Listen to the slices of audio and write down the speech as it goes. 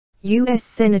U.S.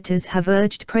 senators have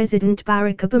urged President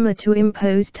Barack Obama to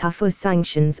impose tougher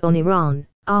sanctions on Iran,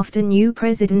 after new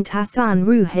President Hassan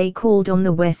Rouhani called on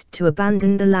the West to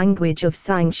abandon the language of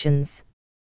sanctions.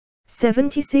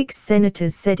 76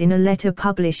 senators said in a letter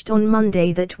published on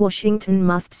Monday that Washington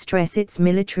must stress its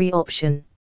military option.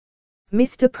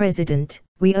 Mr. President,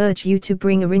 we urge you to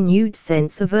bring a renewed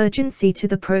sense of urgency to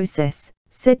the process,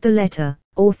 said the letter,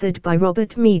 authored by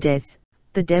Robert Menendez,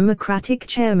 the Democratic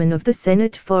chairman of the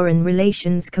Senate Foreign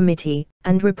Relations Committee,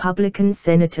 and Republican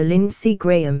Senator Lindsey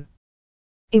Graham.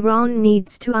 Iran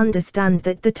needs to understand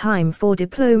that the time for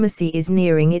diplomacy is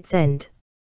nearing its end.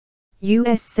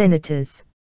 U.S. Senators.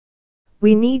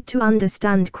 We need to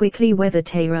understand quickly whether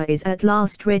Tehran is at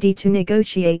last ready to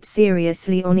negotiate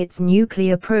seriously on its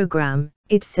nuclear program,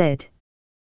 it said.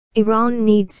 Iran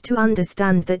needs to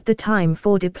understand that the time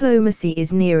for diplomacy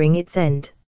is nearing its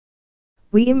end.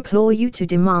 We implore you to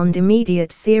demand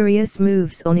immediate serious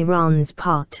moves on Iran's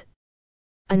part.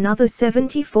 Another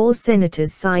 74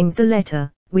 senators signed the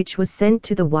letter, which was sent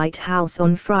to the White House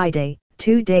on Friday,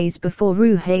 2 days before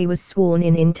Rouhani was sworn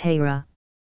in Tehran.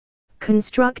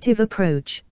 Constructive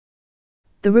approach.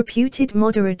 The reputed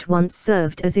moderate once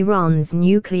served as Iran's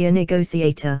nuclear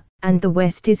negotiator, and the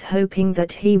West is hoping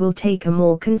that he will take a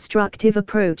more constructive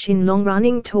approach in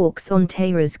long-running talks on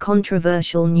Tehran's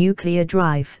controversial nuclear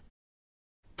drive.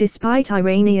 Despite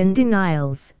Iranian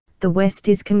denials, the West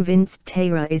is convinced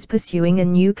Tehran is pursuing a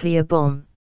nuclear bomb.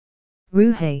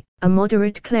 Rouhani, a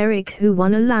moderate cleric who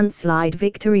won a landslide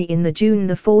victory in the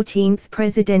June 14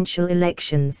 presidential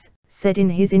elections, said in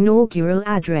his inaugural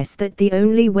address that the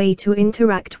only way to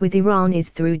interact with Iran is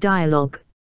through dialogue.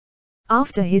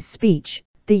 After his speech,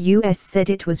 the U.S. said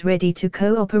it was ready to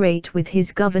cooperate with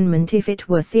his government if it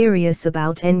were serious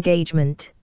about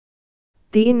engagement.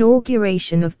 The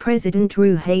inauguration of President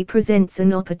Rouhani presents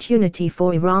an opportunity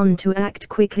for Iran to act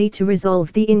quickly to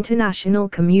resolve the international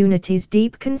community's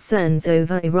deep concerns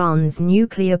over Iran's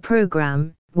nuclear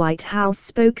program, White House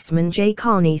spokesman Jay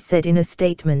Carney said in a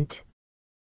statement.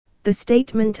 The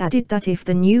statement added that if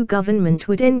the new government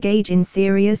would engage in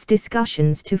serious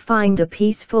discussions to find a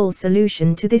peaceful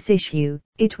solution to this issue,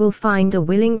 it will find a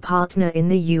willing partner in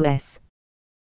the U.S.